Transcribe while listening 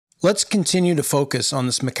Let's continue to focus on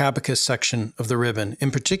this Macabacus section of the ribbon,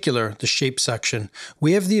 in particular the shape section.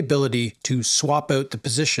 We have the ability to swap out the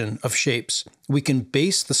position of shapes. We can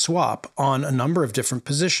base the swap on a number of different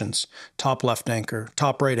positions. Top left anchor,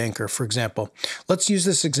 top right anchor, for example. Let's use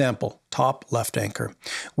this example, top left anchor.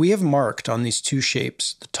 We have marked on these two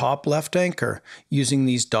shapes the top left anchor using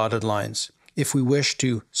these dotted lines. If we wish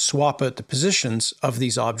to swap out the positions of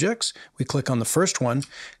these objects, we click on the first one,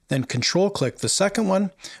 then control click the second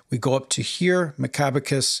one. We go up to here,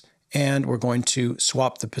 Macabacus, and we're going to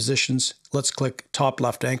swap the positions. Let's click top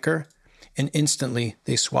left anchor, and instantly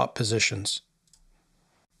they swap positions.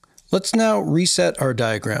 Let's now reset our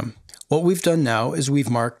diagram. What we've done now is we've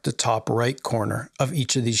marked the top right corner of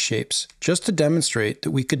each of these shapes, just to demonstrate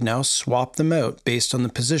that we could now swap them out based on the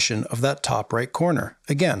position of that top right corner.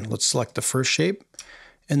 Again, let's select the first shape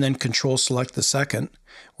and then control select the second.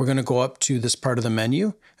 We're going to go up to this part of the menu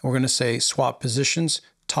and we're going to say swap positions,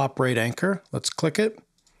 top right anchor. Let's click it,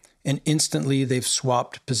 and instantly they've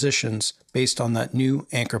swapped positions based on that new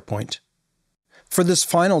anchor point. For this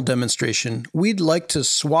final demonstration, we'd like to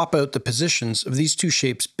swap out the positions of these two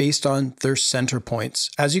shapes based on their center points.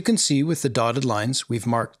 As you can see with the dotted lines, we've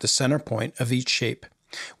marked the center point of each shape.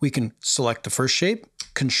 We can select the first shape,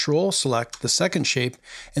 control select the second shape,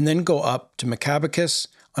 and then go up to Macabacus.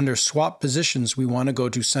 Under swap positions, we want to go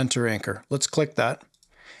to center anchor. Let's click that.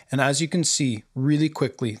 And as you can see, really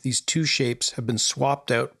quickly, these two shapes have been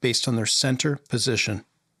swapped out based on their center position.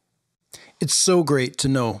 It's so great to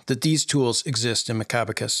know that these tools exist in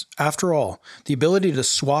Macabacus. After all, the ability to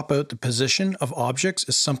swap out the position of objects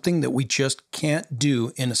is something that we just can't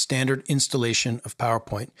do in a standard installation of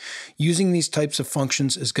PowerPoint. Using these types of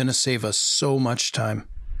functions is going to save us so much time.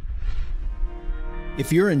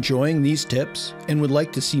 If you're enjoying these tips and would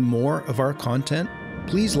like to see more of our content,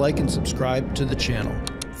 please like and subscribe to the channel.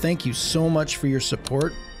 Thank you so much for your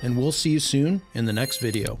support, and we'll see you soon in the next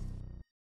video.